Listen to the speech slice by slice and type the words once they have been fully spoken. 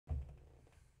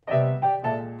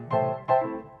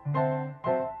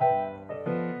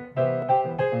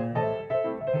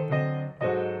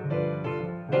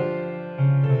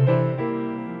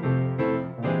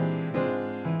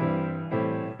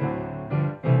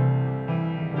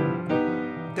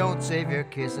Don't save your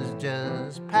kisses,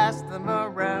 just pass them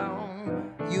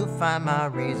around. You'll find my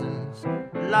reasons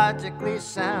logically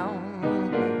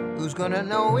sound. Who's gonna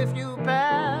know if you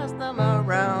pass them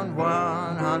around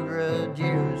 100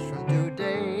 years from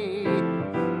today?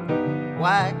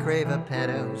 Why crave a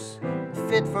penthouse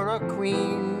fit for a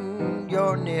queen?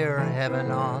 You're near heaven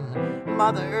on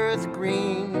Mother Earth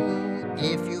green.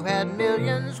 If you had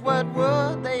millions, what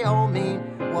would they all mean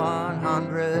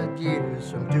 100 years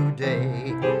from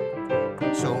today?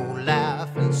 So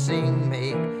laugh and sing,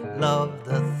 make love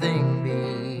the thing,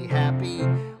 be happy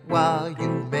while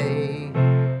you may.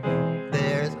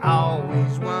 There's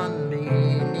always one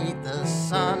beneath the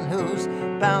sun who's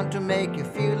bound to make you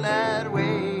feel that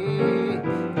way.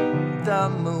 The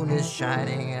moon is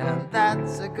shining and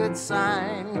that's a good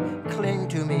sign. Cling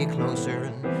to me closer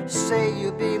and say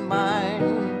you'll be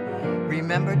mine.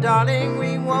 Remember, darling,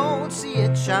 we won't see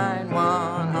it shine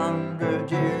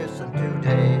 100 years from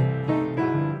today.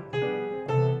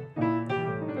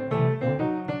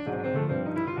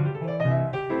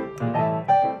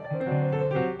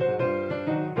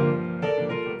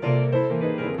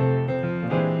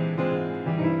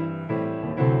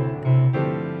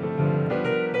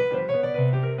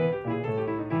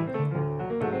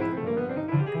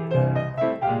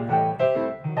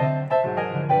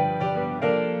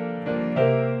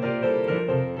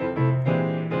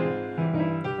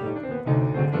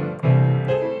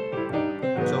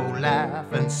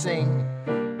 Laugh and sing,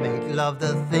 make love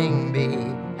the thing, be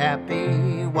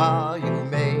happy while you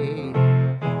may.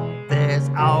 There's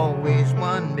always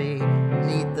one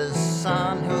beneath the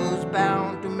sun who's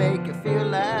bound to make you feel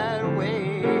that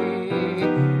way.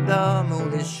 The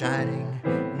moon is shining,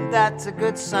 that's a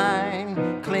good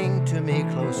sign. Cling to me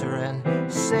closer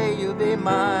and say you'll be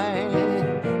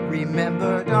mine.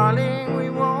 Remember, darling, we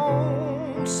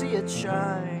won't see it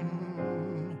shine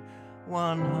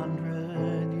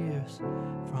 100 years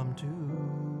from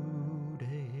today.